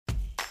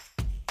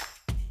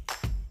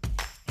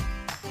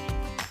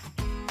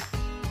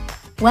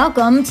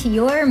Welcome to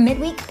your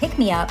midweek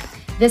pick-me-up.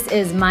 This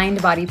is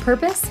Mind, Body,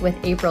 Purpose with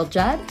April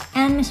Judd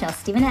and Michelle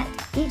Stevenette.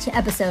 Each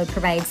episode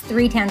provides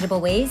 3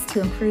 tangible ways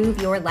to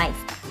improve your life.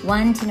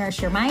 1 to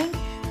nourish your mind,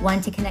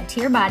 1 to connect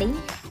to your body,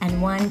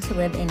 and 1 to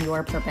live in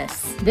your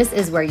purpose. This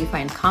is where you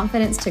find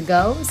confidence to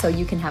go so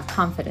you can have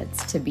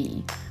confidence to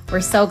be. We're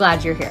so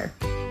glad you're here.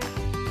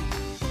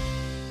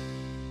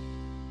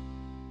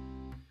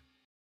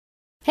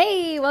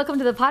 Hey, welcome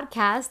to the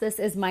podcast. This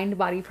is Mind,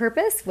 Body,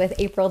 Purpose with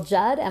April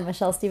Judd and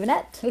Michelle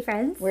Stevenette. Hey,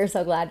 friends. We're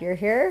so glad you're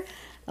here.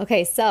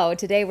 Okay, so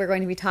today we're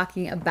going to be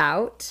talking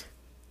about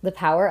the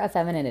power of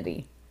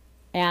femininity.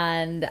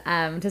 And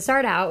to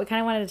start out, we kind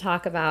of wanted to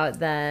talk about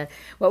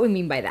what we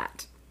mean by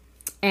that.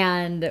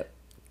 And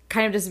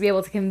kind of just be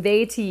able to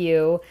convey to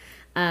you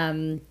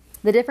the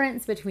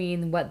difference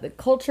between what the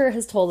culture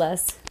has told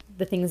us,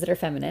 the things that are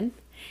feminine,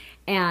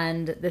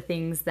 and the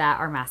things that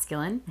are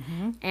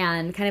masculine,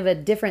 and kind of a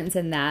difference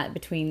in that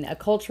between a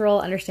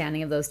cultural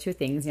understanding of those two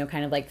things. You know,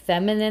 kind of like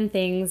feminine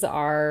things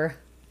are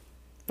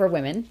for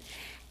women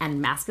and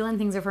masculine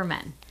things are for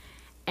men.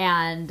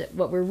 And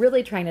what we're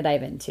really trying to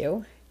dive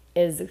into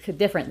is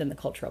different than the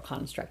cultural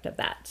construct of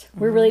that.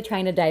 We're really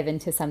trying to dive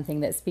into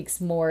something that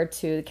speaks more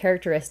to the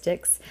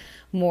characteristics,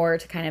 more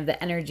to kind of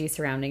the energy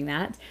surrounding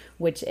that,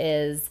 which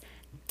is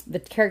the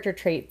character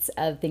traits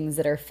of things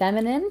that are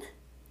feminine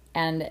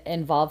and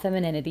involve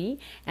femininity,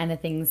 and the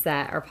things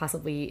that are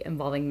possibly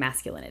involving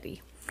masculinity.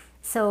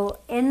 So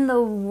in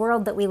the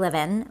world that we live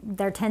in,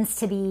 there tends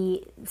to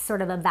be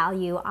sort of a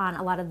value on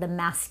a lot of the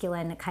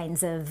masculine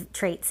kinds of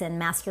traits and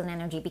masculine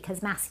energy,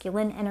 because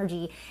masculine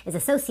energy is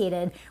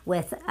associated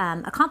with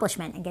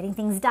accomplishment and getting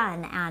things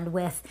done, and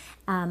with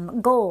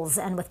goals,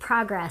 and with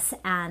progress,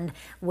 and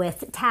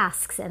with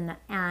tasks,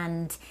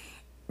 and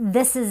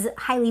this is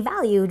highly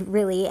valued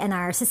really in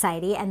our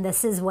society, and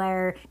this is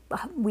where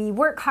we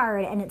work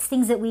hard, and it's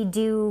things that we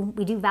do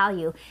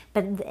value,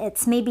 but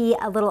it's maybe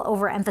a little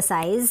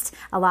overemphasized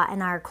a lot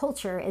in our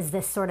culture, is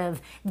this sort of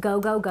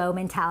go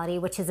mentality,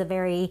 which is a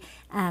very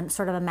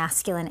sort of a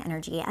masculine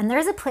energy. And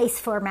there's a place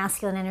for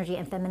masculine energy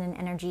and feminine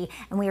energy,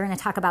 and we are going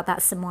to talk about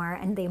that some more,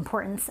 and the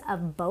importance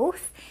of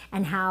both,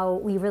 and how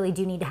we really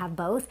do need to have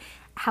both.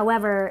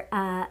 However,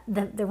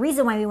 the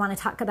reason why we want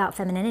to talk about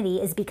femininity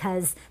is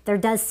because there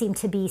does seem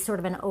to be sort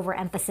of an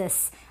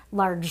overemphasis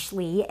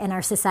largely in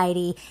our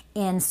society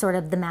in sort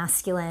of the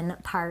masculine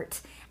part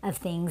of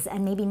things,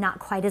 and maybe not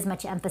quite as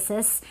much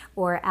emphasis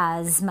or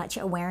as much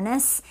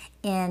awareness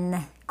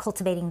in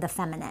cultivating the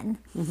feminine.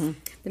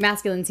 The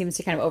masculine seems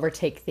to kind of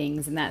overtake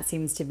things, and that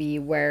seems to be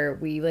where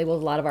we label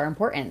a lot of our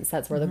importance.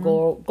 That's where the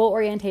goal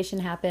orientation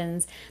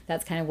happens.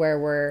 That's kind of where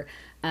we're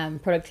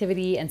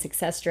productivity and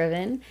success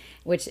driven,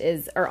 which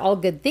are all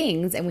good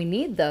things, and we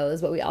need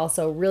those, but we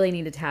also really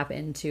need to tap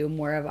into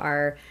more of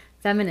our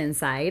feminine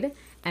side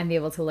and be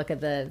able to look at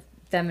the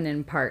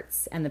feminine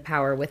parts and the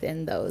power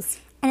within those.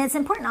 And it's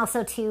important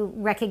also to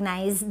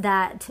recognize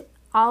that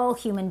all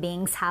human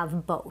beings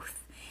have both.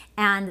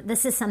 And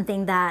this is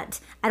something that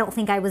I don't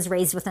think I was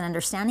raised with an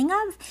understanding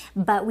of,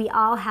 but we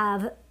all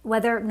have,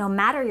 no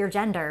matter your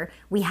gender,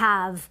 we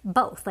have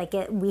both.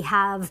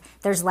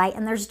 There's light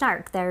and there's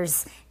dark.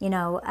 There's,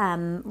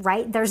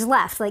 right, there's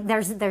left.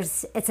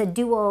 It's a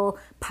dual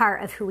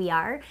part of who we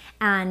are.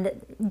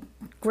 And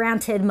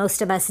granted,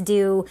 most of us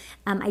do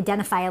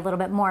identify a little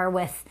bit more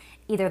with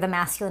either the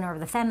masculine or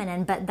the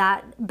feminine, but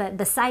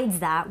besides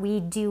that, we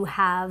do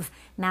have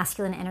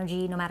masculine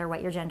energy no matter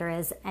what your gender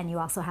is, and you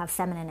also have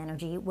feminine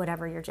energy,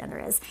 whatever your gender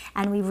is.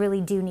 And we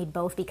really do need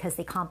both, because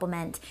they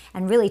complement,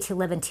 and really to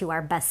live into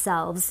our best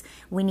selves,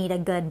 we need a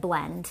good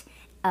blend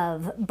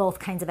of both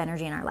kinds of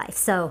energy in our life.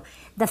 So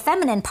the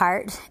feminine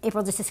part,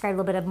 April just described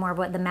a little bit more of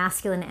what the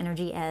masculine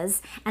energy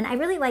is. And I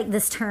really like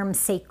this term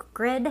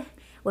sacred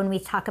when we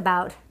talk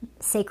about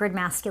sacred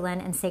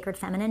masculine and sacred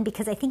feminine,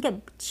 because I think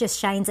it just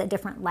shines a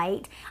different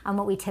light on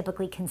what we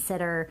typically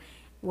consider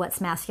what's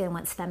masculine,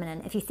 what's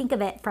feminine. If you think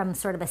of it from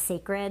sort of a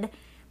sacred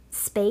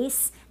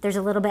space, there's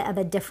a little bit of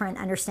a different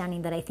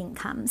understanding that I think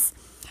comes.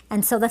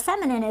 And so the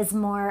feminine is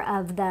more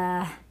of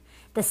the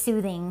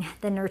soothing,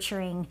 the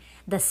nurturing,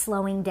 the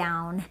slowing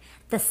down,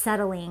 the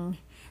settling,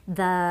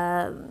 just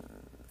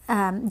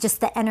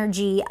the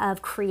energy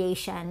of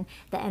creation,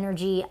 the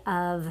energy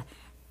of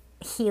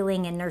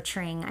healing and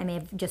nurturing. I may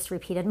have just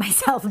repeated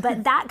myself,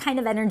 but that kind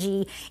of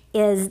energy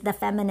is the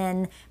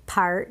feminine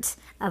part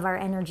of our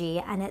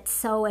energy. And it's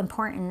so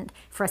important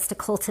for us to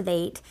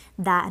cultivate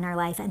that in our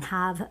life and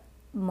have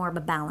more of a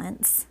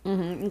balance.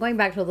 Going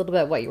back to a little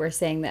bit what you were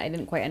saying that I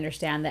didn't quite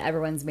understand, that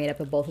everyone's made up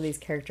of both of these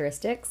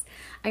characteristics,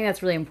 I think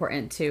that's really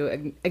important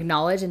to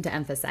acknowledge and to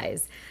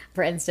emphasize.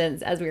 For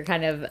instance, as we were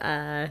kind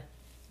of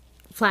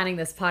planning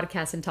this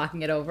podcast and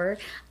talking it over,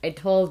 I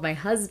told my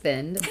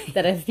husband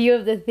that a few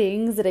of the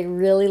things that I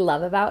really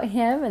love about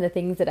him, and the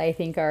things that I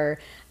think are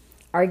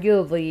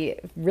arguably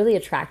really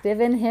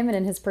attractive in him and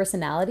in his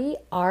personality,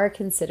 are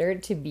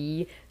considered to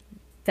be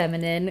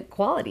feminine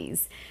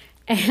qualities.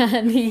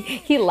 And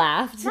he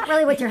laughed. Not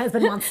really what your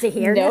husband wants to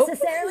hear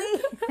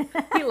necessarily.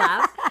 He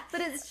laughed. But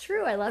but it's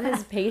true. I love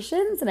his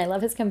patience, and I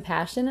love his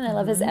compassion, and I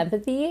love his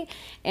empathy,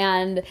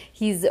 and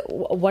he's a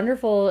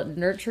wonderful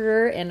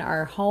nurturer in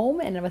our home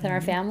and within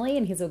our family,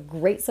 and he's a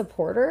great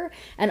supporter,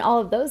 and all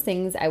of those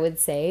things I would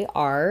say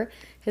are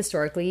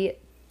historically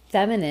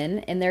feminine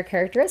in their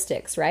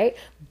characteristics, right?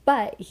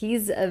 But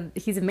he's a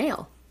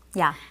male.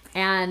 Yeah.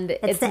 And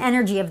it's the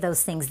energy of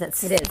those things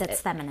that's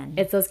feminine.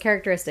 It's those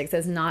characteristics.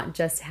 It's not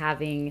just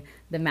having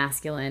the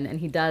masculine.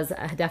 And he does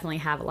definitely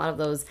have a lot of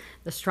those,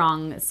 the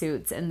strong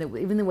suits, and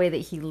even the way that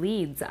he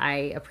leads,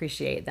 I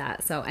appreciate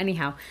that. So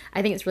anyhow,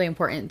 I think it's really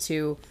important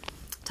to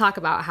talk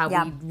about how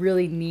we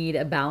really need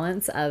a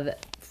balance of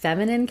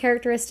feminine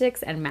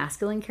characteristics and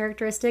masculine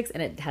characteristics,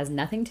 and it has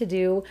nothing to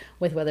do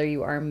with whether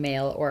you are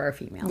male or a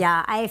female.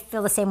 Yeah, I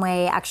feel the same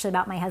way actually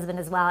about my husband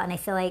as well, and I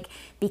feel like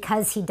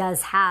because he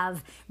does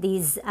have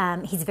these,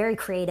 he's very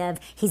creative,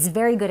 he's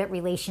very good at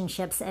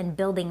relationships and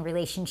building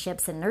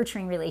relationships and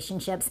nurturing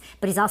relationships,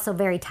 but he's also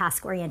very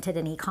task-oriented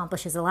and he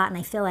accomplishes a lot, and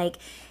I feel like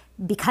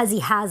because he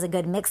has a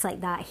good mix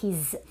like that,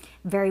 he's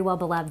very well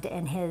beloved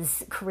in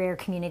his career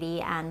community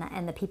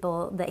and the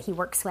people that he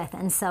works with.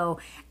 And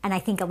I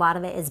think a lot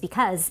of it is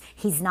because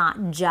he's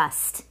not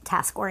just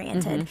task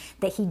oriented,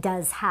 that he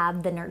does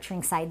have the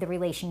nurturing side, the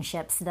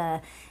relationships,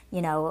 the,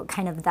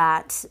 kind of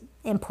that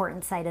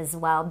important side as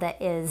well,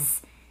 that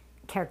is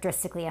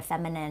characteristically a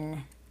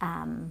feminine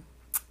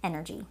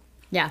energy.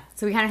 Yeah,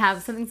 so we kind of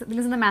have things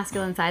on the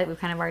masculine side that we've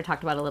kind of already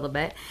talked about a little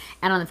bit.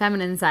 And on the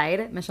feminine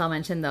side, Michelle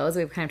mentioned those.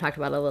 We've kind of talked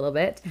about a little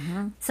bit.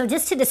 So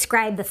just to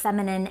describe the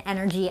feminine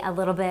energy a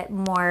little bit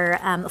more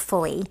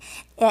fully,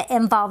 it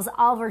involves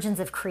all versions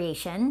of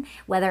creation,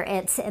 whether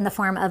it's in the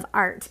form of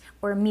art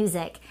or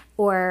music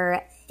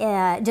or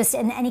just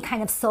in any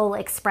kind of soul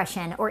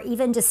expression, or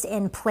even just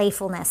in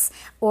playfulness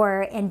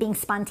or in being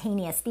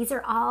spontaneous. These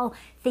are all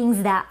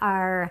things that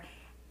are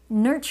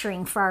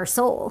nurturing for our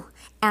soul,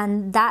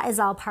 and that is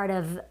all part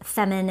of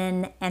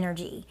feminine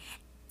energy.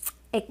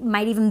 It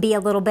might even be a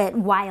little bit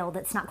wild.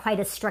 It's not quite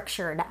as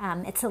structured.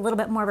 It's a little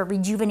bit more of a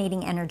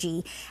rejuvenating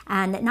energy,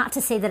 and not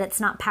to say that it's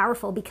not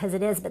powerful, because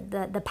it is, but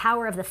the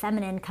power of the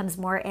feminine comes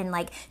more in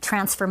like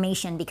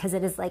transformation, because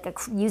it is like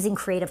using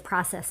creative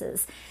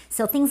processes.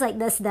 So things like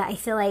this that I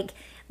feel like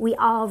we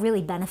all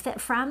really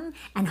benefit from,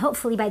 and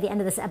hopefully by the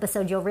end of this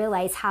episode you'll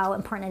realize how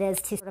important it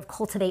is to sort of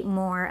cultivate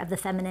more of the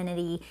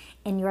femininity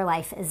in your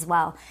life as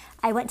well.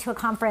 I went to a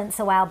conference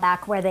a while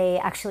back where they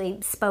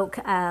actually spoke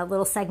a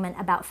little segment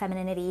about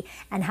femininity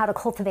and how to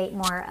cultivate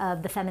more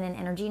of the feminine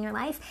energy in your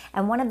life.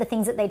 And one of the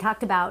things that they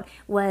talked about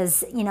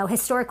was,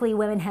 historically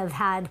women have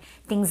had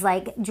things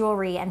like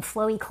jewelry and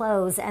flowy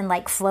clothes and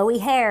like flowy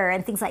hair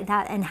and things like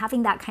that, and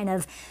having that kind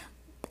of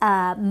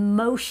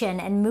motion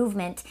and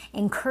movement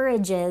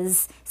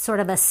encourages sort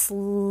of a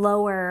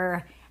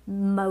slower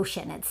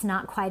motion. It's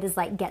not quite as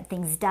like get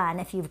things done.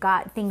 If you've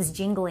got things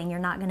jingling, you're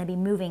not going to be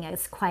moving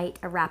at quite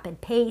a rapid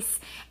pace,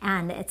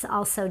 and it's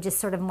also just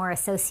sort of more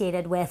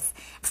associated with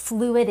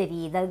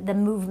fluidity, the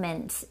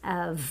movement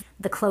of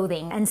the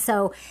clothing. And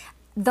so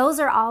those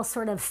are all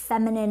sort of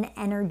feminine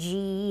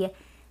energy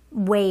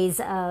ways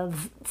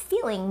of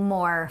feeling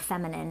more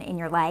feminine in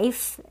your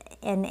life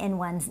in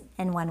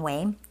one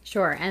way.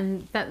 Sure,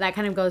 and that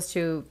kind of goes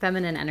to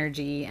feminine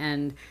energy,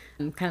 and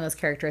kind of those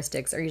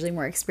characteristics are usually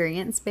more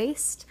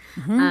experience-based,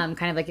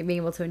 kind of like being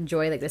able to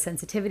enjoy like the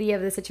sensitivity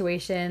of the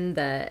situation,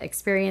 the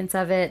experience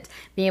of it,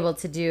 being able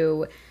to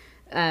do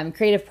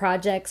creative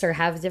projects or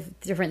have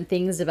different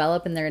things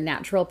develop in their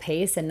natural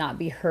pace and not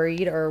be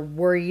hurried or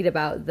worried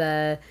about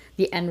the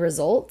end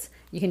result.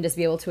 You can just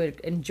be able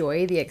to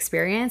enjoy the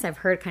experience. I've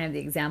heard kind of the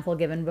example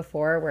given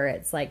before where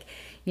it's like,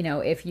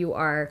 if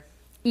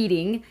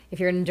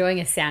you're enjoying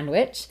a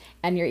sandwich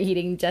and you're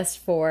eating just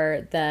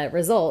for the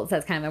results,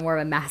 that's kind of more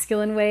of a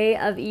masculine way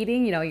of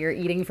eating. You're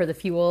eating for the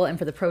fuel and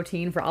for the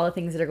protein, for all the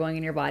things that are going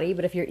in your body.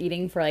 But if you're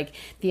eating for like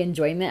the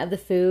enjoyment of the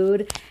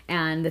food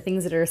and the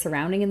things that are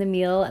surrounding in the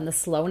meal and the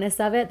slowness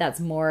of it, that's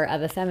more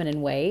of a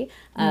feminine way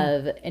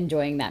of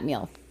enjoying that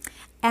meal.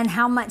 And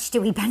how much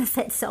do we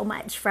benefit so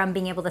much from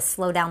being able to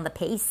slow down the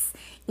pace,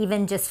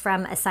 even just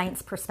from a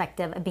science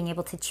perspective of being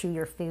able to chew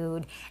your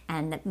food,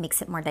 and it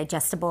makes it more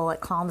digestible. It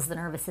calms the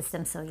nervous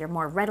system, so you're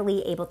more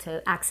readily able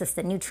to access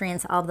the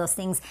nutrients, all of those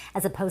things,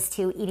 as opposed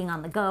to eating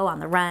on the go, on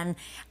the run,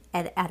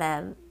 at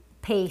a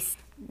pace.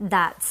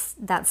 That's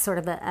sort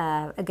of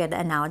a good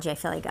analogy, I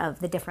feel like, of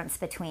the difference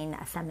between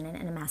a feminine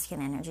and a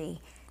masculine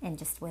energy, and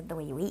just with the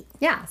way you eat.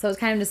 Yeah, so it's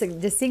kind of just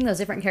like just seeing those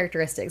different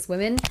characteristics.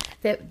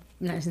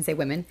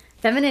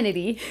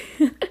 Femininity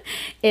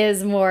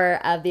is more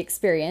of the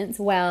experience,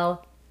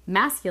 while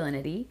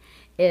masculinity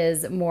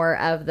is more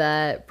of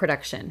the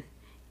production.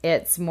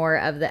 It's more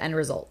of the end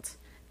result.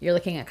 You're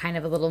looking at kind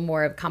of a little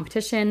more of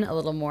competition, a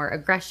little more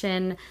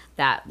aggression,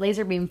 that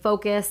laser beam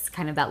focus,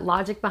 kind of that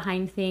logic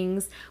behind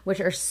things,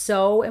 which are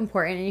so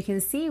important. And you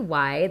can see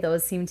why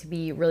those seem to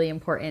be really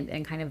important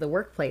in kind of the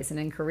workplace and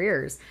in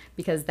careers,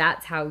 because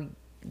that's how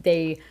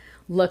they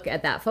look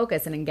at that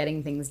focus and in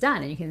getting things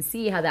done. And you can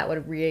see how that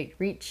would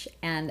reach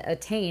and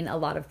attain a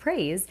lot of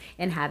praise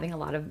in having a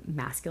lot of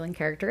masculine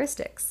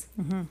characteristics.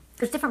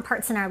 There's different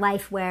parts in our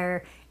life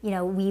where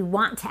we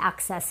want to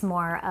access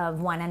more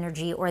of one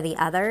energy or the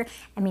other.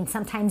 I mean,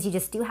 sometimes you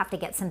just do have to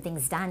get some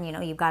things done.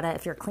 You've got to,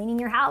 if you're cleaning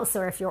your house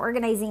or if you're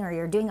organizing or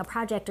you're doing a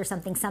project or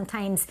something,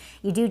 sometimes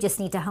you do just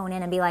need to hone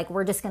in and be like,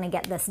 we're just going to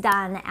get this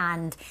done.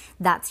 And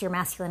that's your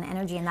masculine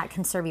energy, and that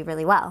can serve you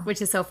really well.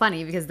 Which is so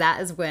funny because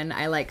that is when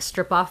I like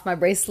strip off my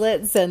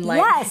bracelets and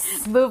like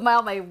Yes. move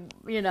all my,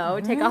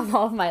 take off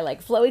all of my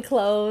like flowy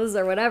clothes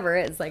or whatever.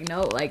 It's like,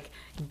 no, like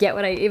get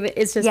what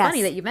it's just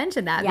funny that you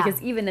mentioned that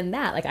because even in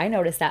that, like I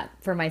noticed that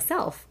for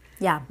myself.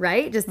 Yeah.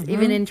 Right? Just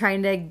even in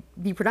trying to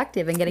be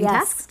productive and getting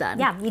tasks done.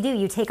 Yeah, you do.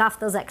 You take off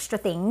those extra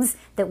things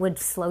that would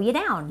slow you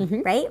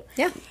down, right?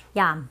 Yeah.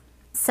 Yeah.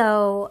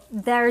 So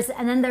there's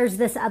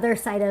this other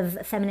side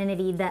of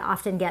femininity that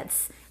often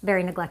gets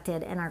very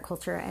neglected in our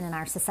culture and in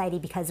our society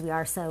because we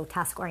are so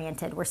task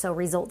oriented, we're so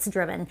results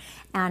driven,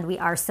 and we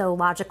are so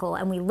logical,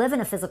 and we live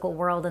in a physical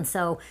world, and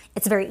so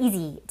it's very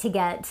easy to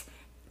get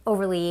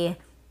overly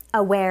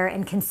aware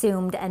and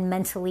consumed and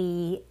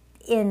mentally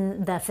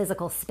in the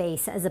physical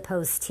space as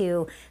opposed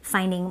to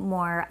finding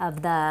more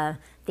of the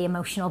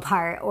emotional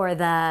part or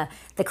the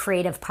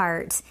creative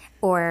part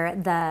or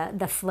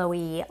the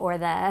flowy or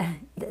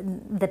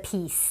the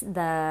peace,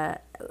 the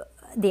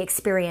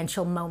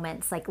experiential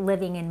moments, like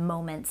living in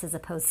moments as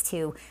opposed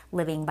to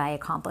living by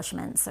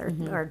accomplishments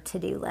or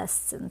to-do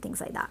lists and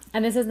things like that.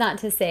 And this is not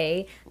to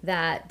say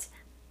that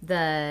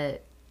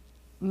the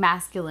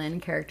masculine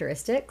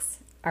characteristics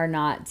are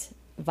not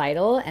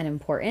vital and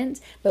important,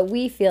 but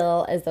we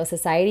feel as though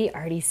society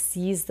already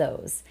sees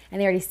those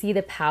and they already see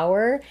the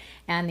power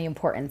and the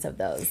importance of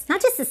those.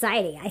 Not just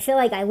society. I feel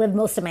like I lived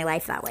most of my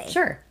life that way.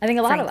 Sure. I think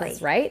a lot frankly. of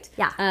us, right?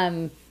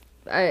 Yeah.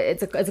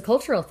 It's a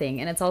cultural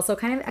thing, and it's also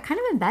kind of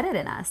embedded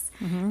in us.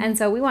 And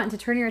so we want to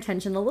turn your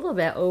attention a little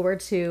bit over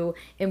to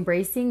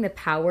embracing the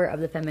power of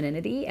the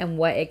femininity and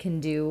what it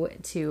can do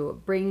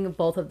to bring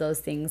both of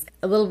those things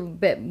a little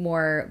bit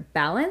more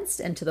balanced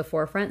and to the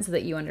forefront so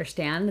that you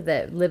understand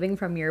that living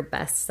from your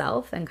best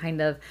self and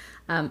kind of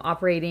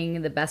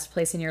operating the best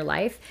place in your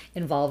life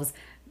involves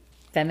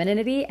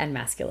femininity and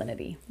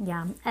masculinity.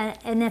 Yeah.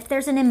 And if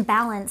there's an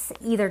imbalance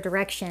either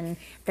direction,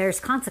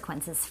 there's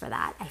consequences for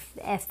that.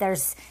 If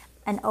there's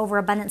an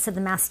overabundance of the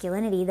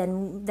masculinity,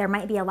 then there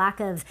might be a lack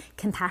of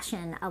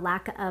compassion, a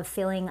lack of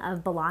feeling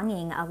of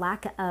belonging, a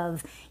lack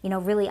of,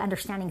 really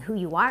understanding who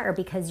you are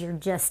because you're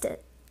just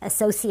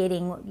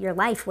associating your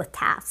life with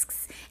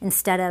tasks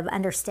instead of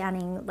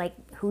understanding like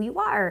who you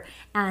are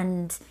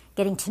and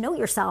getting to know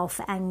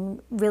yourself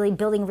and really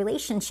building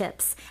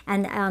relationships.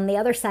 And on the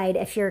other side,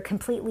 if you're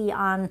completely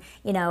on,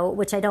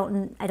 which I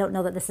don't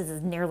know that this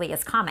is nearly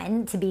as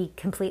common to be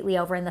completely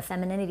over in the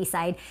femininity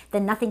side,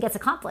 then nothing gets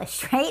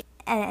accomplished, right?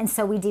 And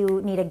so we do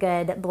need a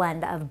good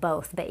blend of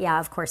both. But yeah,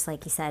 of course,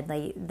 like you said,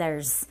 like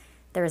there's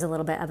a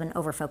little bit of an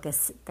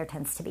overfocus. There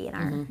tends to be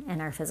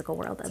in our physical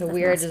world of the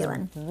we are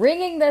masculine. just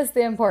bringing the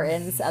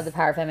importance of the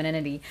power of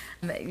femininity.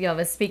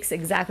 This speaks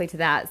exactly to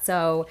that.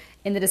 So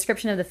in the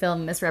description of the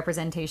film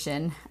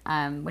Misrepresentation,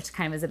 which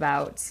kind of is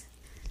about,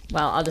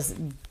 I'll just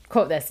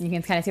quote this and you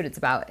can kind of see what it's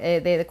about.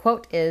 The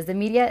quote is, "The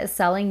media is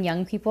selling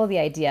young people the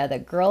idea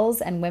that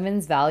girls and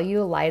women's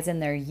value lies in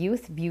their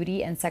youth,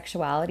 beauty, and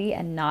sexuality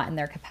and not in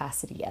their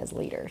capacity as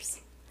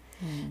leaders."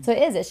 So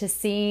it's just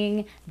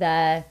seeing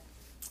the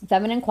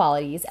feminine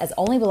qualities as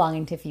only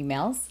belonging to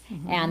females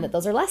and that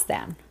those are less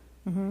than.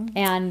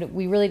 And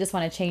we really just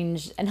want to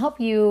change and help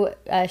you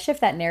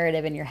shift that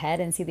narrative in your head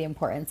and see the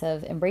importance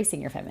of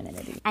embracing your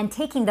femininity. And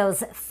taking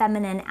those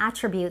feminine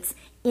attributes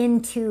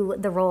into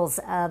the roles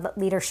of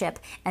leadership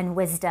and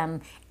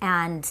wisdom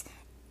and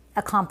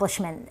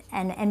accomplishment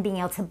and being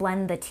able to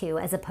blend the two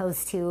as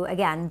opposed to,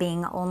 again,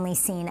 being only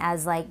seen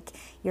as like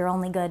you're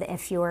only good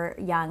if you're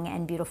young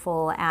and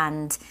beautiful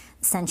and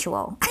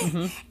sensual.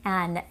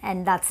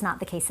 And that's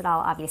not the case at all,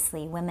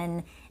 obviously.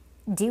 Women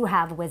do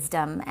have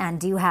wisdom and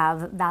do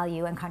have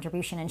value and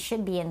contribution and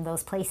should be in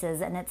those places,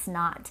 and it's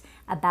not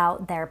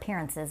about their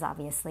appearances,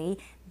 obviously,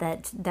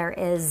 but there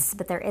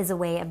is a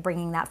way of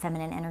bringing that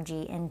feminine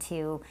energy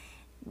into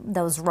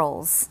those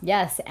roles.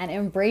 Yes, and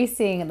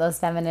embracing those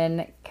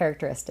feminine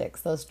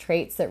characteristics, those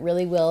traits that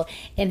really will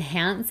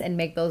enhance and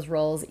make those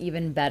roles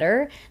even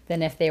better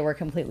than if they were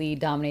completely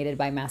dominated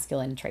by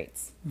masculine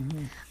traits.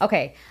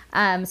 Okay,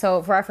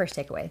 so for our first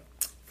takeaway,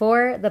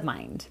 for the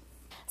mind,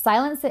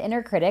 silence the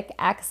inner critic,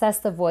 access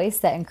the voice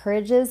that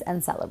encourages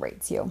and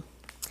celebrates you.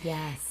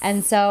 Yes.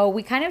 And so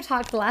we kind of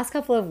talked the last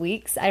couple of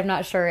weeks. I'm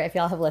not sure if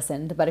y'all have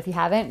listened, but if you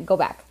haven't, go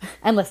back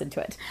and listen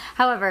to it.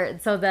 However,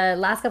 so the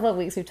last couple of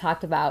weeks we've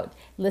talked about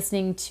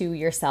listening to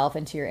yourself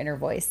and to your inner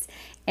voice.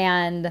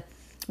 And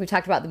we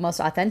talked about the most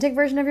authentic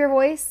version of your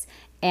voice.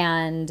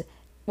 And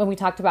when we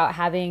talked about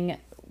having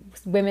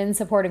women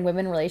supporting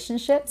women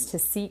relationships to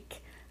seek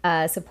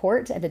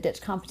support and to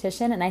ditch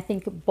competition. And I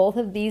think both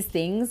of these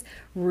things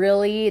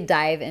really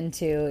dive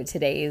into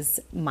today's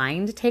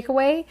mind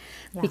takeaway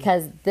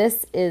because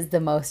this is the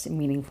most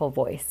meaningful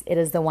voice. It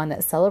is the one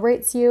that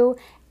celebrates you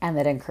and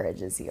that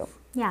encourages you.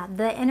 Yeah,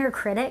 the inner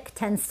critic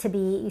tends to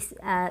be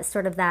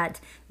sort of that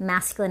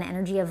masculine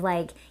energy of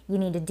like, you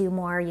need to do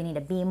more, you need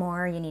to be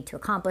more, you need to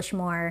accomplish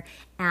more,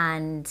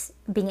 and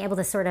being able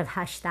to sort of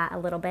hush that a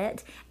little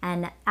bit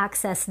and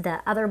access the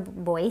other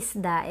voice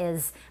that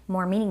is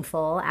more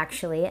meaningful,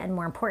 actually, and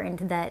more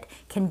important, that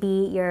can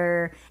be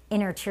your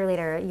inner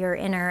cheerleader, your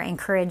inner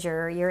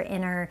encourager, your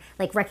inner,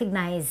 like,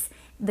 recognize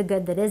the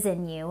good that is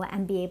in you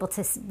and be able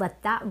to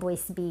let that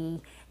voice be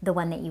the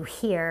one that you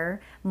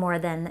hear more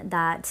than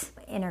that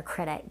inner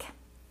critic.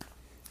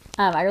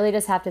 I really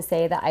just have to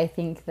say that I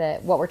think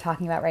that what we're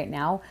talking about right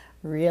now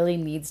really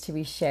needs to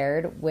be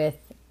shared with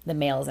the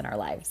males in our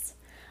lives.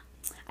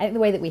 I think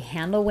the way that we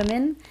handle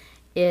women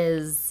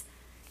is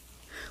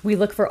we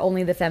look for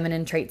only the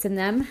feminine traits in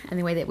them, and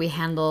the way that we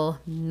handle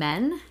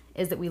men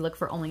is that we look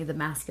for only the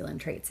masculine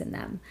traits in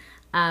them.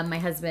 My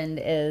husband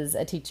is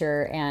a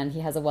teacher, and he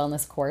has a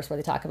wellness course where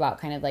they talk about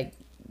kind of like,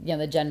 you know,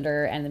 the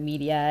gender and the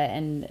media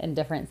and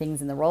different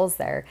things in the roles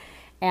there.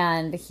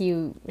 And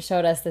he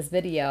showed us this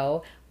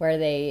video where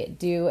they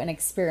do an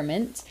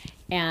experiment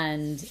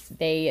and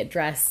they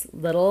dress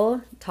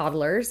little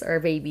toddlers or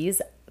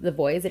babies, the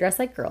boys, they dress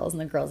like girls,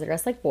 and the girls, they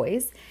dress like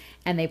boys.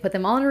 And they put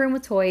them all in a room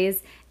with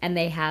toys, and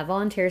they have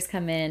volunteers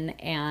come in,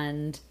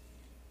 and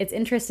it's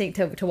interesting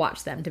to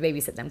watch them, to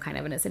babysit them kind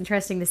of. And it's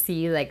interesting to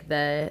see like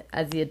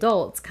as the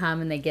adults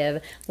come and they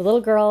give the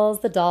little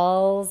girls the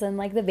dolls and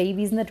like the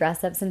babies and the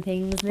dress ups and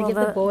things. And they give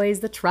the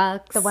boys the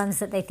trucks. The ones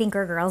that they think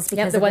are girls. Because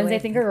yep, the ones they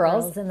think are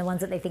girls. And the ones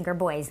that they think are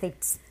boys. They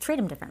treat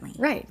them differently.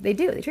 Right. They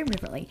do. They treat them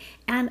differently.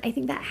 And I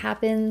think that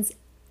happens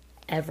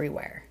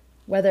everywhere,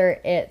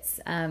 whether it's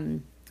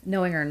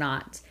knowing or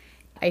not.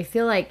 I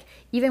feel like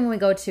even when we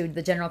go to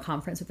the general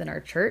conference within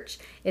our church,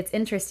 it's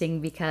interesting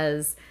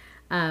because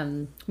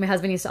my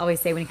husband used to always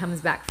say when he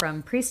comes back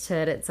from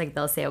priesthood, it's like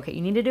they'll say, okay,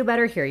 you need to do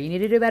better here. You need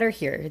to do better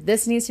here.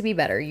 This needs to be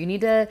better. You need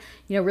to,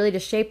 really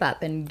just shape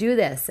up and do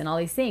this and all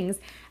these things.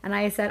 And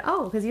I said,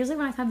 oh, because usually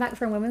when I come back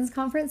from women's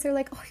conference, they're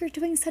like, oh, you're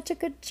doing such a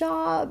good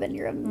job and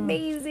you're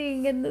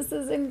amazing and this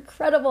is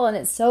incredible. And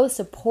it's so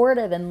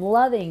supportive and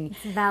loving.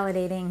 It's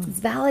validating. It's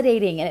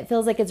validating. And it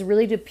feels like it's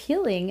really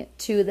appealing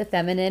to the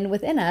feminine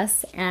within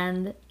us.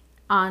 And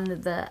on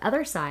the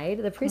other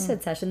side, the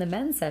priesthood session, the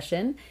men's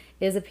session,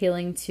 is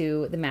appealing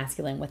to the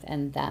masculine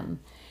within them.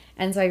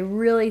 And so I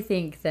really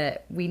think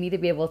that we need to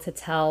be able to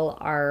tell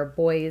our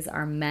boys,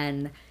 our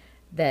men,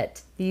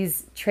 that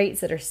these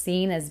traits that are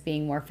seen as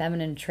being more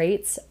feminine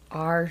traits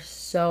are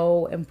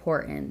so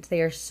important.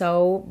 They are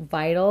so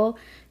vital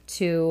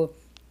to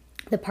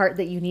the part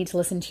that you need to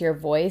listen to your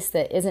voice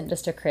that isn't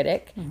just a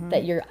critic,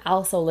 that you're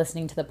also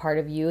listening to the part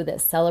of you that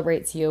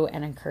celebrates you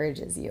and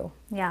encourages you.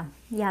 Yeah.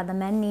 The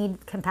men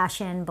need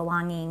compassion,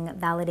 belonging,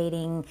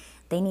 validating.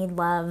 They need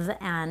love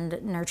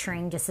and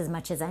nurturing just as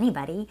much as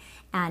anybody.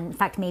 And in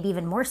fact, maybe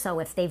even more so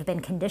if they've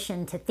been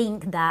conditioned to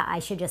think that I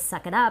should just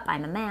suck it up.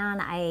 I'm a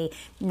man. I'm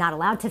not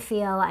allowed to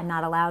feel. I'm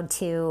not allowed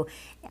to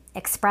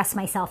express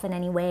myself in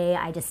any way.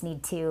 I just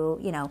need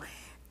to,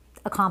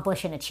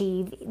 accomplish and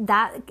achieve.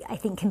 That, I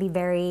think, can be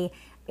very,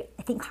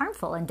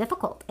 harmful and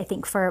difficult,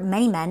 for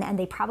many men. And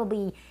they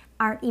probably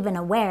aren't even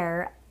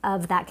aware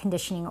of that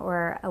conditioning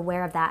or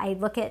aware of that. I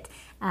look at,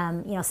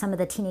 some of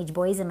the teenage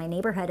boys in my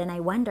neighborhood and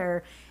I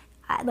wonder,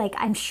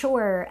 I'm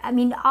sure,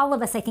 all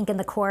of us, I think in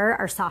the core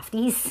are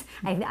softies.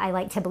 I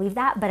like to believe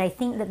that, but I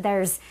think that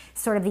there's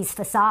sort of these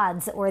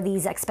facades or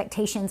these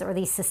expectations or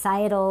these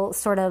societal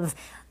sort of,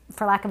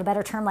 for lack of a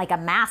better term, like a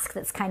mask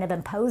that's kind of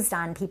imposed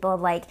on people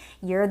of like,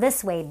 you're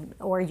this way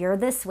or you're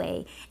this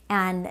way.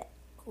 And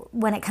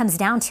when it comes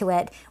down to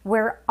it,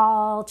 we're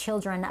all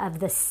children of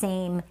the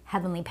same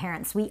heavenly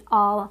parents. We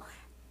all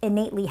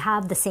innately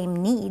have the same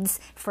needs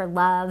for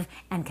love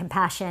and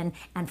compassion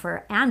and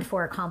for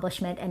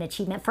accomplishment and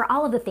achievement, for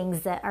all of the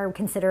things that are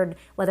considered,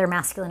 whether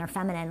masculine or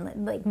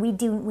feminine. Like we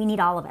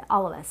need all of it.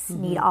 All of us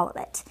need all of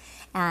it.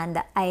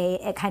 And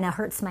it kind of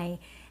hurts my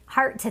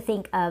heart to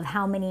think of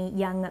how many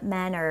young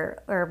men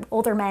or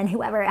older men,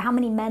 whoever, how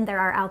many men there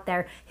are out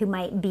there who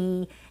might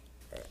be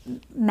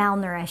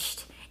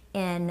malnourished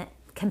in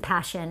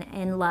compassion,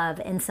 in love,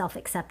 in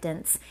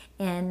self-acceptance,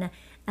 in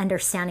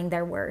understanding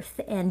their worth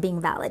and being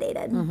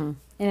validated. And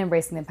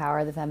embracing the power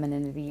of the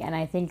femininity. And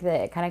I think that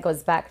it kind of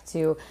goes back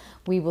to,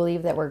 we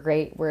believe that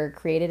we're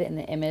created in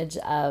the image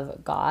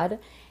of God.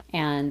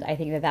 And I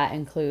think that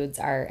includes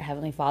our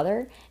Heavenly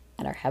Father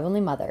and our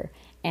Heavenly Mother.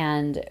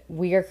 And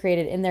we are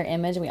created in their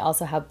image, and we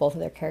also have both of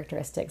their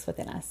characteristics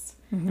within us.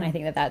 And I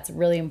think that that's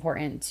really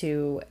important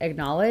to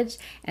acknowledge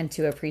and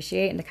to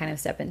appreciate and to kind of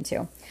step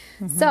into.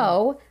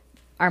 So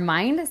our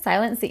mind,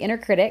 silence the inner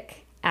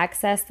critic,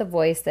 access the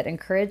voice that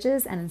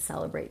encourages and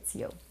celebrates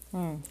you.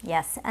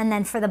 Yes. And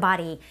then for the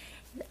body,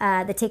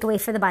 the takeaway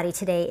for the body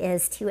today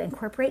is to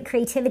incorporate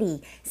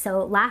creativity.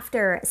 So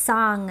laughter,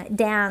 song,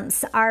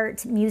 dance,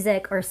 art,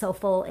 music, or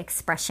soulful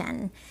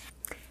expression.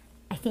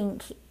 I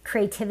think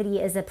creativity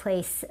is a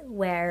place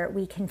where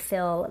we can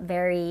feel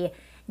very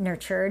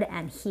nurtured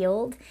and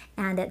healed.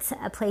 And it's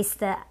a place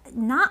that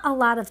not a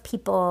lot of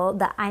people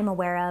that I'm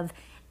aware of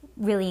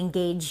really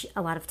engage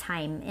a lot of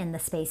time in the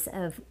space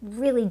of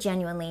really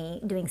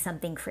genuinely doing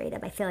something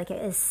creative. I feel like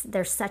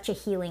there's such a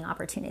healing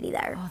opportunity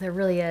there. Oh, there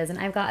really is. And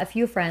I've got a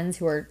few friends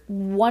who are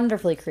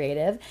wonderfully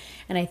creative,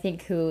 and I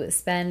think who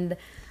spend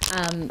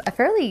a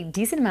fairly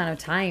decent amount of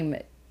time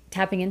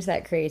tapping into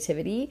that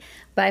creativity.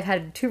 But I've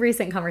had 2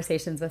 recent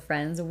conversations with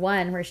friends.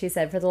 One where she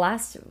said, for the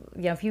last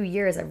few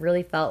years, I've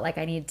really felt like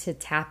I need to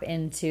tap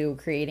into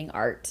creating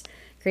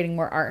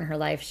more art in her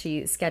life.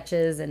 She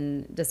sketches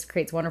and just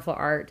creates wonderful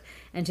art.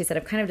 And she said,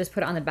 I've kind of just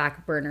put it on the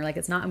back burner. Like,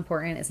 it's not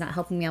important. It's not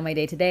helping me on my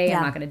day to day.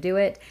 I'm not going to do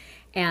it.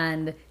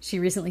 And she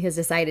recently has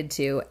decided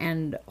to.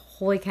 And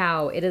holy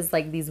cow, it is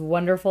like these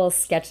wonderful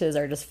sketches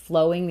are just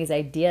flowing, these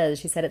ideas.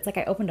 She said, it's like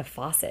I opened a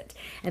faucet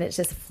and it's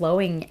just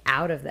flowing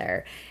out of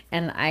there.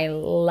 And I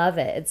love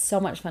it. It's so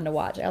much fun to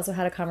watch. I also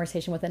had a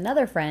conversation with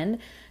another friend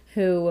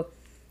who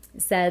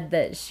said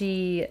that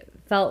she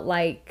felt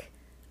like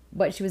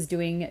what she was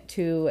doing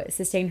to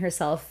sustain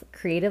herself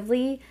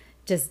creatively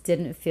just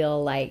didn't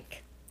feel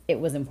like it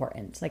was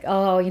important. Like,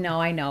 oh,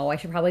 I know I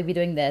should probably be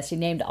doing this. She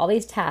named all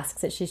these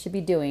tasks that she should be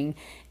doing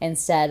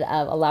instead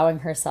of allowing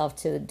herself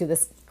to do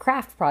this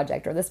craft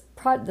project or this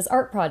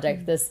art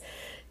project, this,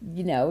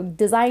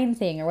 design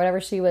thing or whatever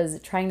she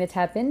was trying to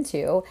tap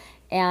into.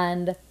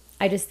 And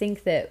I just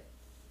think that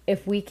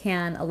if we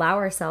can allow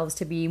ourselves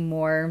to be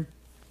more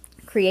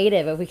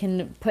creative, if we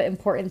can put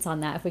importance on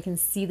that, if we can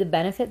see the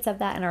benefits of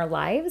that in our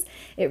lives,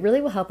 it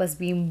really will help us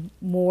be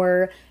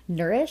more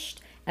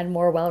nourished and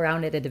more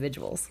well-rounded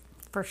individuals.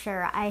 For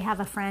sure. I have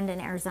a friend in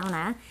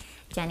Arizona,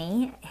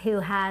 Jenny,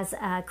 who has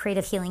a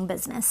creative healing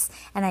business.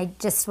 And I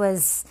just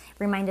was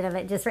reminded of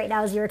it just right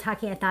now as you were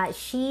talking. I thought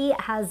she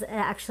has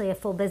actually a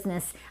full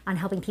business on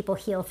helping people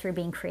heal through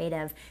being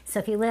creative. So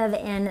if you live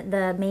in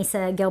the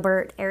Mesa,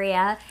 Gilbert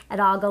area at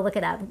all, go look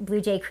it up, Blue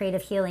Jay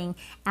Creative Healing.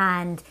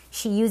 And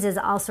she uses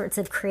all sorts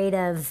of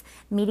creative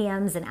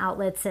mediums and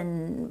outlets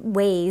and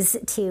ways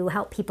to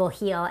help people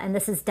heal. And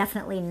this is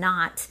definitely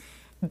not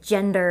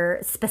gender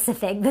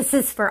specific. This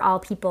is for all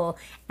people,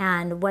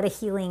 and what a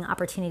healing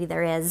opportunity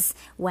there is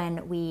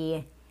when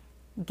we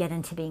get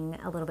into being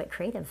a little bit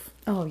creative.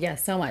 Oh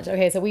yes, so much.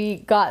 Okay, so we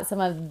got some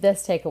of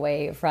this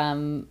takeaway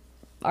from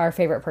our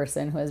favorite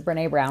person, who is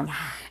Brene Brown.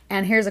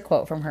 And here's a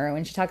quote from her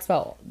when she talks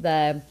about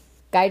the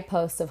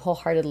guideposts of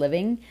wholehearted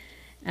living.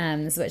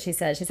 This is what she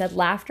said. She said,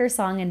 laughter,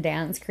 song, and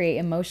dance create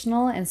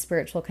emotional and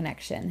spiritual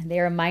connection. They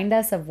remind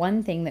us of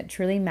one thing that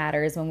truly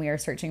matters when we are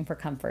searching for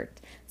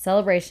comfort,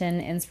 celebration,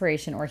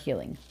 inspiration, or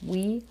healing.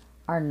 We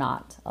are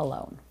not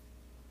alone.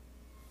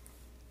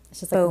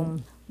 It's just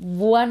like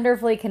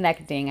wonderfully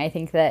connecting. I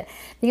think that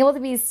being able to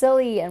be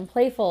silly and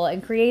playful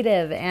and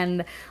creative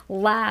and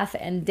laugh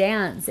and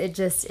dance,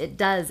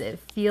 it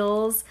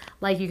feels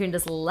like you can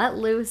just let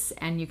loose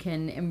and you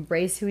can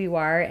embrace who you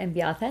are and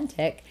be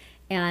authentic.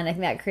 And I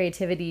think that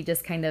creativity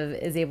just kind of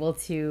is able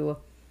to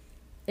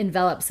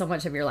envelop so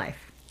much of your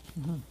life.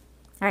 Mm-hmm. All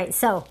right,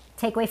 so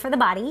takeaway for the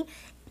body,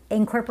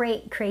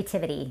 incorporate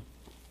creativity.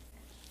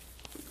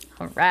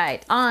 All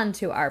right, on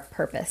to our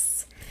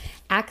purpose.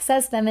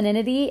 Access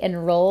femininity in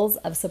roles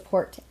of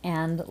support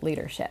and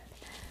leadership.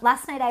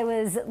 Last night I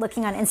was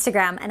looking on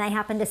Instagram and I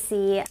happened to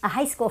see a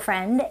high school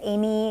friend,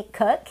 Amy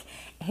Cook,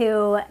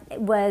 who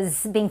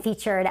was being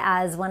featured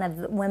as one of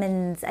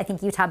women's, I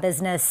think, Utah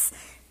Business,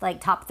 like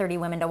top 30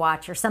 women to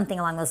watch or something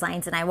along those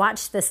lines. And I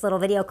watched this little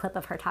video clip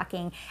of her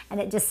talking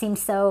and it just seemed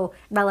so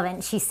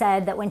relevant. She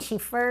said that when she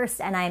first,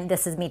 and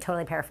this is me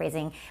totally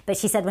paraphrasing, but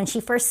she said when she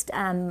first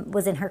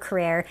was in her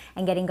career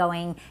and getting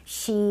going,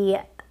 she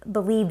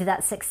believed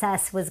that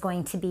success was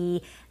going to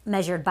be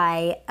measured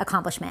by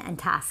accomplishment and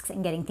tasks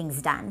and getting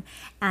things done.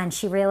 And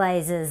she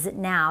realizes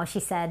now, she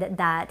said,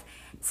 that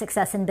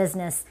success in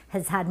business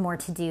has had more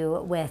to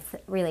do with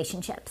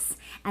relationships.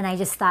 And I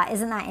just thought,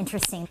 isn't that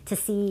interesting to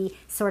see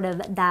sort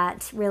of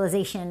that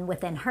realization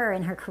within her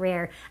in her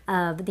career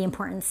of the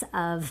importance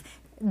of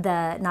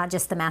not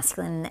just the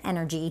masculine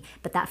energy,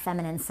 but that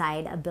feminine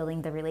side of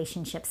building the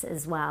relationships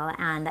as well.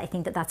 And I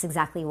think that that's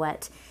exactly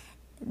what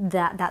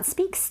that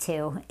speaks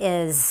to,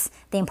 is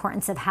the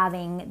importance of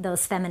having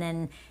those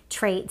feminine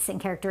traits and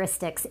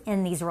characteristics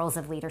in these roles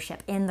of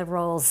leadership, in the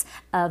roles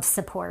of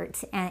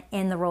support, and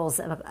in the roles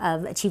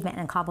of achievement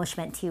and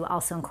accomplishment, to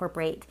also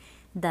incorporate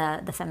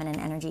the feminine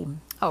energy.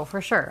 Oh, for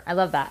sure. I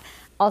love that.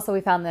 Also,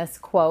 we found this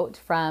quote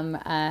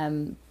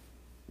from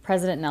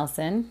President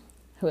Nelson,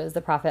 who is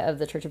the prophet of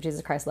the Church of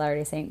Jesus Christ of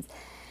Latter-day Saints.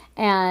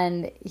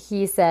 And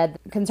he said,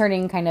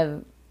 concerning kind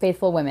of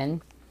faithful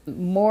women,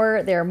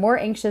 they are more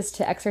anxious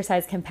to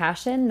exercise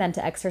compassion than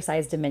to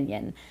exercise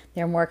dominion.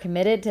 They are more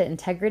committed to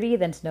integrity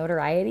than to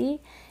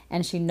notoriety,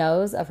 and she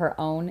knows of her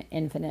own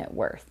infinite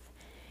worth.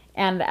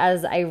 And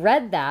as I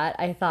read that,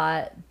 I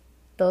thought,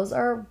 those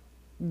are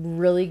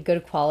really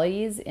good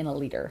qualities in a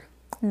leader.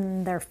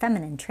 They're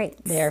feminine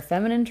traits. They are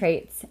feminine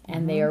traits,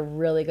 and they are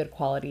really good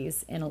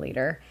qualities in a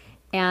leader.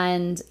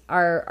 And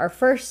our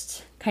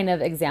first kind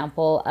of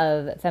example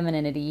of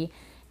femininity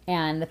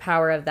and the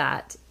power of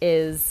that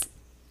is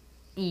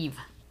Eve.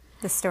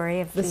 The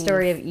story of Eve. The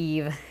story of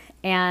Eve.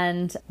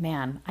 And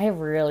man, I have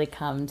really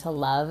come to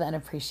love and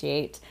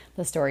appreciate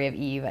the story of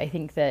Eve. I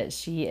think that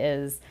she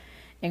is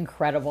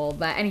incredible.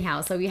 But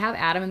anyhow, so we have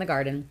Adam in the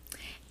garden,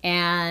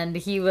 and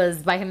he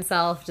was by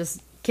himself,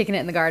 just kicking it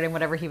in the garden,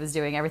 whatever he was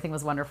doing. Everything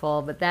was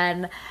wonderful. But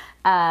then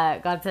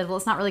God said, well,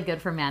 it's not really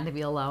good for man to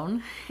be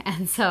alone.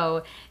 And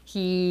so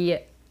he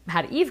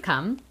had Eve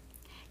come,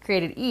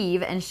 created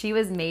Eve, and she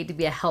was made to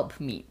be a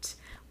helpmeet,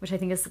 which I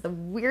think is the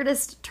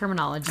weirdest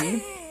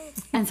terminology.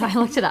 And so I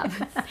looked it up.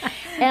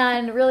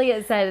 And really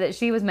it said that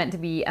she was meant to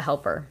be a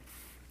helper.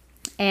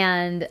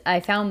 And I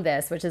found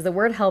this, which is the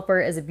word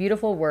helper is a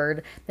beautiful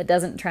word that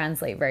doesn't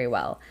translate very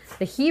well.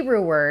 The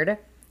Hebrew word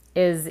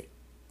is,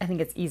 I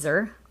think it's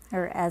Ezer.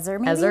 Or Ezer,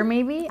 maybe? Ezer,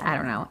 maybe? I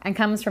don't know. And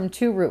comes from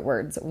two root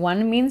words.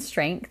 One means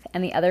strength,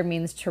 and the other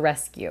means to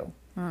rescue.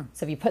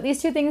 So if you put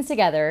these two things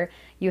together,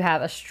 you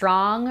have a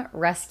strong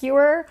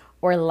rescuer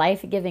or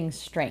life-giving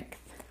strength.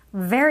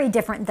 Very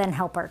different than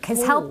helper,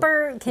 because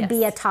helper can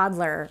be a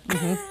toddler,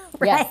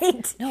 right?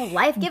 Yes. No,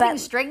 life-giving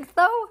strength,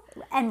 though?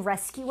 And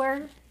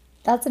rescuer.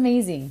 That's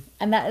amazing.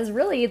 And that is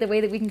really the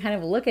way that we can kind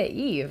of look at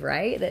Eve,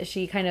 right? That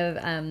she kind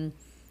of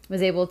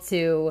was able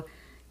to,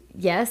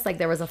 yes, like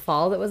there was a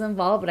fall that was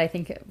involved, but I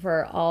think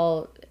for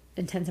all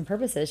intents and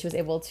purposes, she was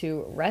able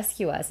to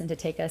rescue us and to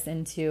take us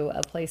into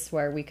a place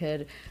where we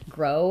could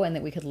grow and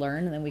that we could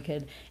learn and then we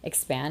could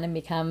expand and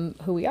become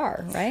who we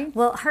are, right?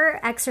 Well, her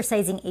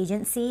exercising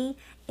agency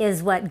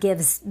is what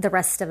gives the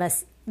rest of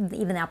us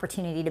even the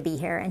opportunity to be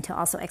here and to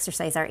also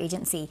exercise our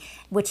agency,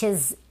 which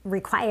is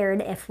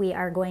required if we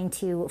are going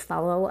to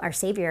follow our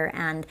Savior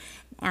and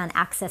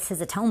access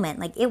his atonement.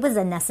 Like, it was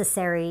a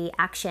necessary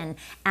action,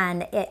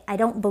 and I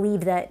don't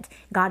believe that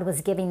God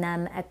was giving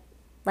them a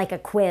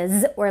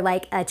quiz or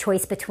like a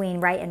choice between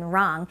right and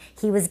wrong.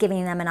 He was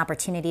giving them an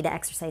opportunity to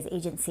exercise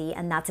agency,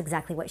 and that's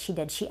exactly what she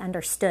did. She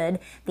understood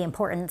the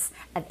importance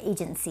of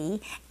agency,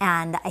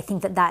 and I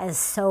think that that is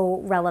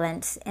so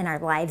relevant in our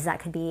lives.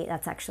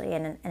 That's actually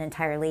an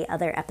entirely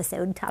other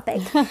episode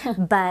topic,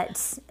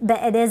 but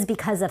it is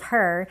because of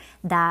her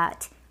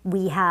that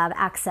we have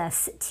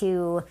access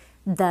to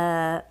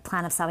the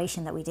plan of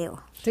salvation that we do.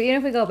 So even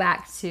if we go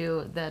back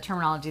to the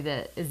terminology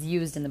that is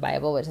used in the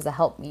Bible, which is a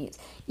helpmeet,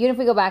 even if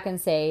we go back and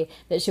say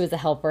that she was a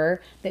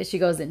helper, that she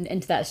goes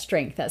into that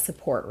strength, that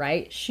support,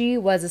 right? She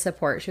was a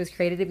support. She was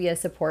created to be a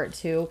support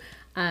to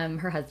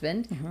her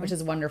husband, which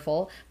is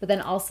wonderful. But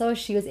then also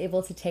she was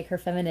able to take her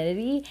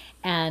femininity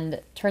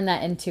and turn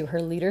that into her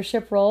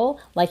leadership role,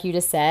 like you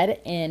just said,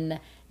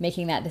 in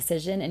making that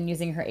decision and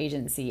using her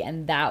agency.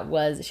 And that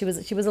was, she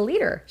was a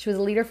leader. She was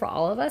a leader for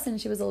all of us,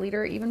 and she was a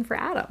leader even for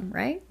Adam,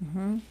 right?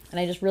 And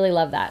I just really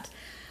love that.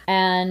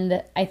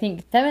 And I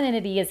think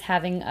femininity is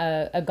having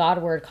a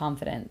God-word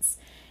confidence.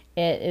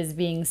 It is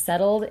being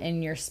settled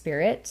in your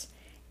spirit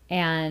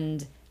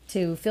and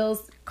to feel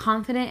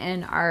confident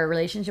in our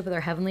relationship with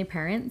our heavenly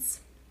parents,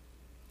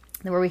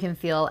 where we can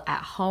feel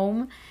at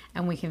home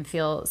and we can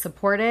feel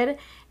supported.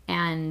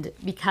 And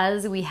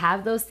because we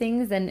have those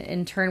things, then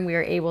in turn we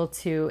are able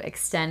to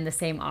extend the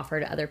same offer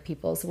to other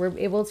people. So we're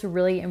able to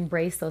really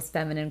embrace those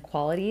feminine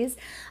qualities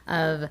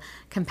of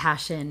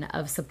compassion,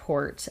 of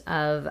support,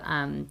 of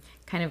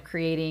kind of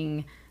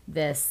creating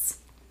this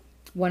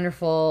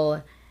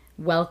wonderful,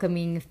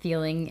 welcoming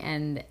feeling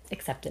and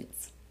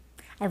acceptance.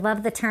 I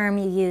love the term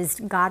you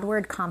used,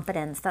 Godward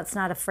confidence. That's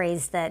not a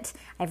phrase that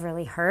I've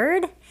really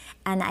heard.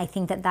 And I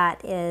think that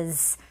that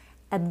is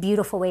a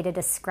beautiful way to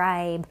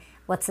describe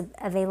what's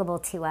available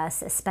to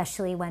us,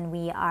 especially when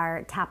we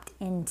are tapped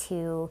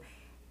into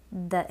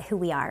who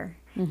we are,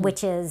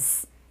 which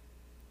is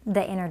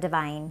the inner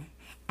divine,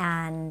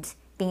 and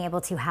being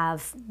able to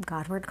have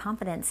Godward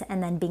confidence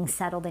and then being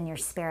settled in your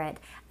spirit.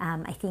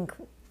 I think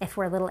if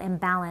we're a little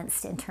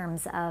imbalanced in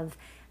terms of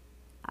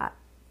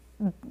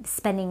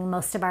spending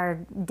most of our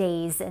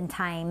days and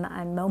time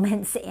and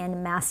moments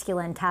in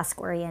masculine,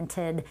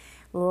 task-oriented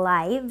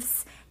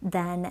lives,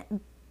 then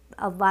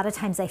a lot of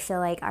times I feel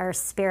like our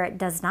spirit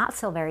does not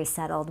feel very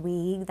settled.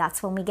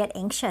 That's when we get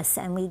anxious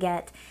and we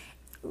get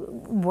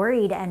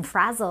worried and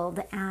frazzled,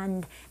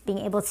 and being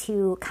able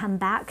to come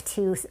back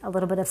to a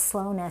little bit of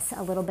slowness,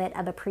 a little bit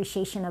of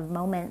appreciation of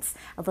moments,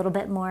 a little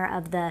bit more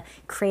of the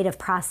creative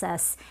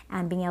process,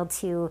 and being able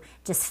to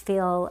just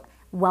feel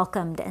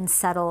welcomed and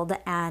settled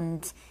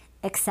and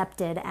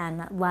accepted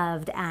and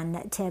loved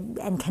and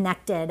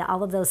connected,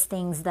 all of those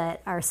things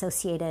that are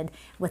associated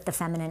with the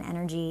feminine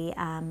energy.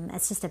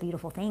 It's just a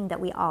beautiful thing that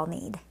we all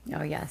need.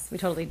 Oh yes, we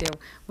totally do.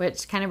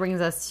 Which kind of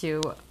brings us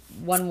to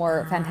one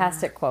more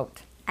fantastic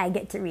quote. I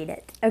get to read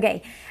it.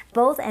 Okay.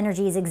 Both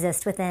energies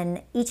exist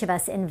within each of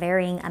us in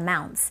varying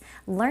amounts.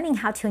 Learning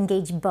how to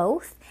engage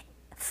both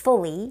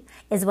fully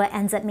is what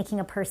ends up making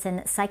a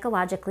person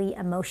psychologically,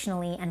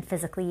 emotionally, and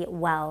physically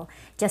well.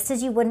 Just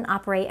as you wouldn't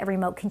operate a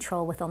remote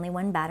control with only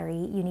one battery,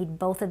 you need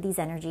both of these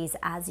energies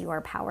as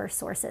your power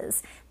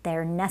sources.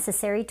 They're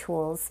necessary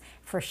tools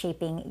for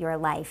shaping your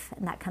life.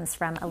 And that comes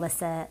from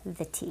Alyssa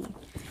the T.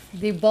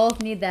 You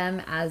both need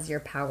them as your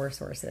power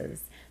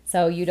sources.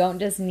 So you don't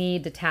just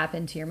need to tap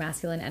into your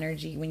masculine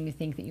energy when you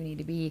think that you need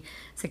to be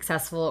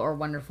successful or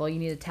wonderful. You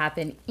need to tap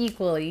in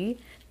equally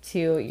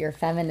to your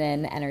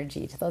feminine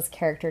energy, to those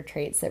character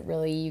traits that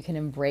really you can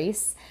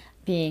embrace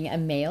being a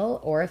male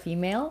or a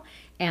female.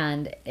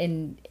 And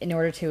in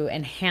order to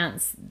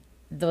enhance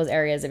those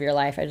areas of your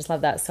life, I just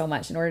love that so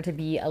much, in order to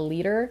be a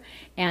leader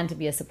and to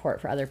be a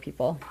support for other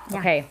people. Yeah,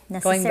 okay,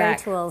 necessary going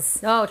back. tools.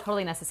 Oh,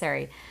 totally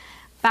necessary.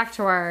 Back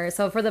to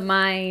so for the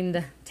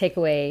mind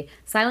takeaway,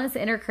 silence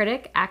the inner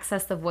critic,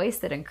 access the voice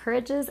that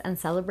encourages and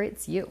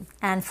celebrates you.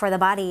 And for the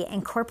body,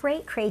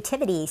 incorporate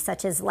creativity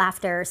such as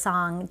laughter,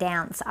 song,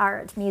 dance,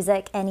 art,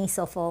 music, any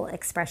soulful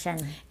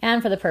expression.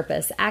 And for the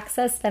purpose,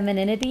 access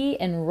femininity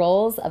in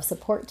roles of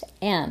support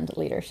and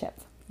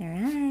leadership. All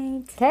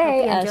right.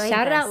 Okay,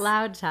 shout it out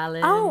loud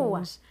challenge.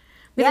 Oh,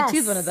 we had to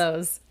choose one of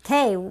those.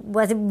 Okay,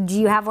 do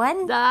you have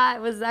one?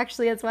 That's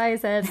why I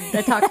said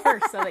I talked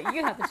first, so that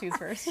you have to choose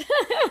first.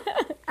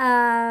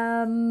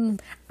 I'm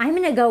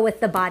going to go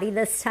with the body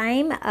this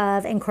time,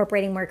 of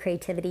incorporating more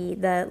creativity,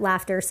 the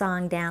laughter,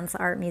 song, dance,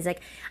 art,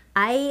 music.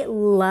 I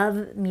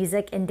love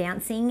music and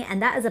dancing,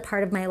 and that is a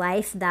part of my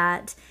life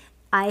that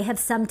I have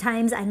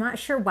sometimes, I'm not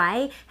sure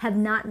why, have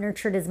not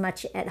nurtured as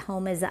much at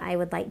home as I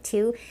would like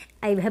to.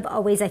 I have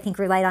always, I think,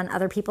 relied on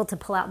other people to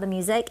pull out the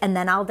music and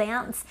then I'll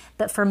dance.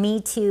 But for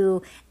me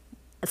to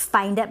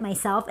find it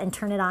myself and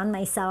turn it on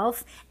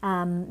myself,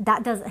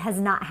 has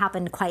not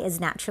happened quite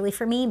as naturally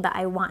for me, but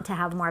I want to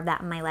have more of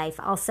that in my life.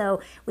 Also,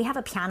 we have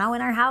a piano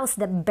in our house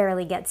that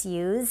barely gets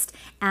used,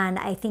 and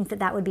I think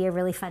that would be a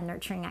really fun,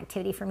 nurturing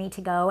activity for me to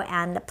go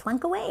and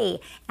plunk away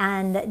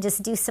and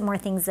just do some more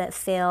things that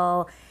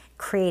feel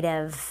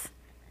creative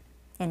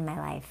in my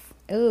life.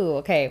 Ooh,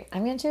 okay.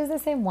 I'm going to choose the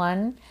same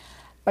one,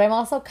 but I'm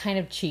also kind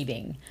of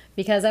cheating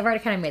because I've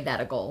already kind of made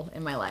that a goal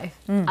in my life.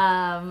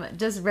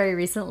 Just very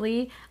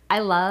recently, I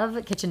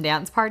love kitchen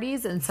dance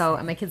parties, and so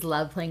my kids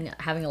love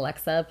having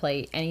Alexa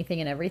play anything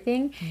and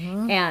everything.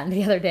 And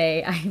the other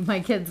day, my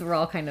kids were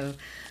all kind of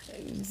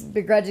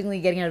begrudgingly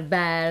getting out of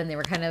bed, and they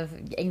were kind of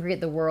angry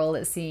at the world.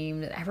 It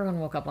seemed everyone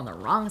woke up on the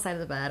wrong side of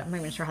the bed. I'm not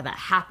even sure how that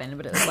happened,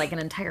 but it was like an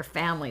entire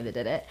family that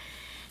did it.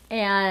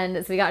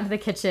 And so we got into the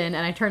kitchen,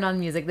 and I turned on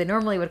music they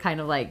normally would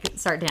kind of like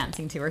start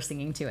dancing to or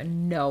singing to,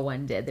 and no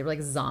one did. They were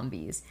like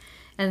zombies.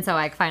 And so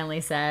I finally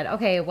said,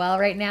 okay, well,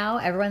 right now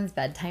everyone's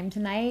bedtime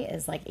tonight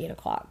is like 8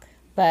 o'clock,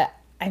 but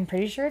I'm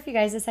pretty sure if you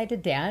guys decide to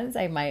dance,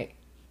 I might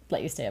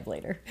let you stay up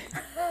later.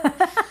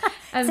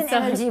 It's an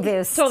energy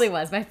boost. Totally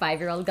was. My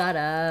 5-year-old got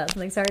up and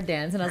like started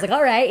dancing. I was like,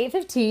 all right,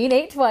 8:15,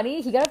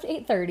 8:20. He got up to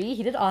 8:30.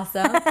 He did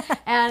awesome.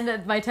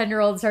 And my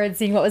 10-year-old started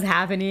seeing what was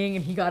happening,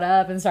 and he got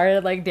up and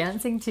started like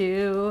dancing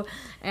too.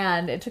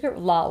 And it took a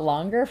lot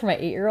longer for my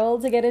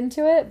 8-year-old to get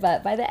into it,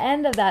 but by the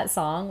end of that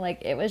song, like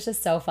it was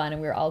just so fun,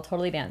 and we were all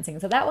totally dancing.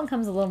 So that one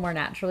comes a little more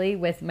naturally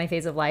with my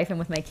phase of life and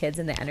with my kids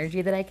and the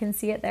energy that I can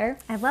see it there.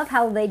 I love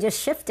how they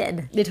just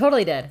shifted. They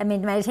totally did. I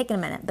mean, it might have taken a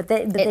minute, but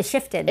they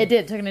shifted. It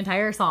did. It took an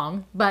entire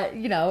song, but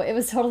you know, it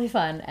was totally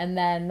fun. And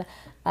then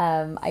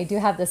I do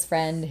have this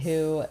friend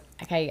who,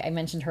 like I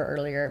mentioned her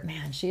earlier,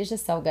 man, she is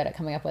just so good at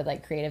coming up with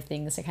like creative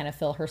things to kind of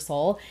fill her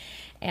soul.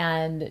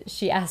 And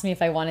she asked me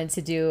if I wanted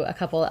to do a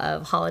couple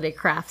of holiday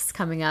crafts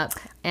coming up.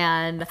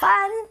 And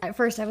fun. At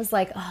first I was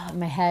like, oh, in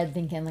my head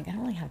thinking like, I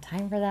don't really have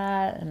time for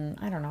that. And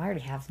I don't know, I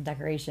already have some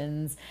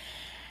decorations.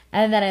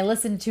 And then I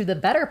listened to the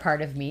better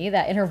part of me,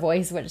 that inner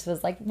voice, which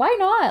was like, why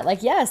not?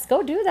 Like, yes,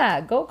 go do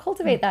that. Go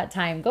cultivate that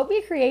time. Go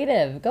be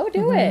creative. Go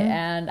do it.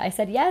 And I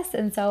said yes.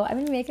 And so I'm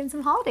going to be making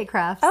some holiday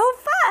crafts. Oh,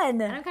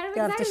 fun. And I'm kind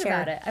of excited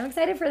about it. I'm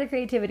excited for the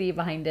creativity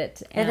behind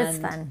it. And it is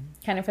fun.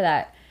 Kind of for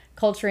that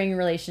culturing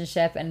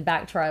relationship, and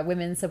back to our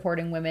women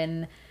supporting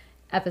women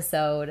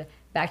episode,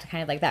 back to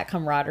kind of like that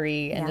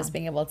camaraderie and just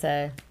being able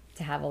to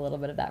have a little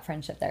bit of that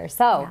friendship there.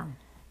 So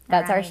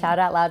that's our Shout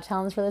Out Loud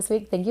challenge for this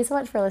week. Thank you so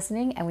much for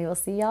listening, and we will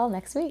see y'all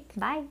next week.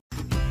 Bye.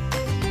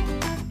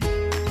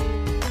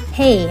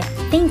 Hey,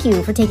 thank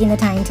you for taking the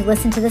time to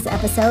listen to this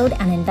episode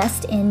and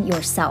invest in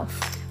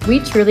yourself. We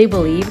truly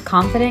believe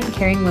confident,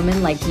 caring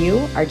women like you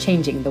are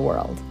changing the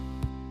world.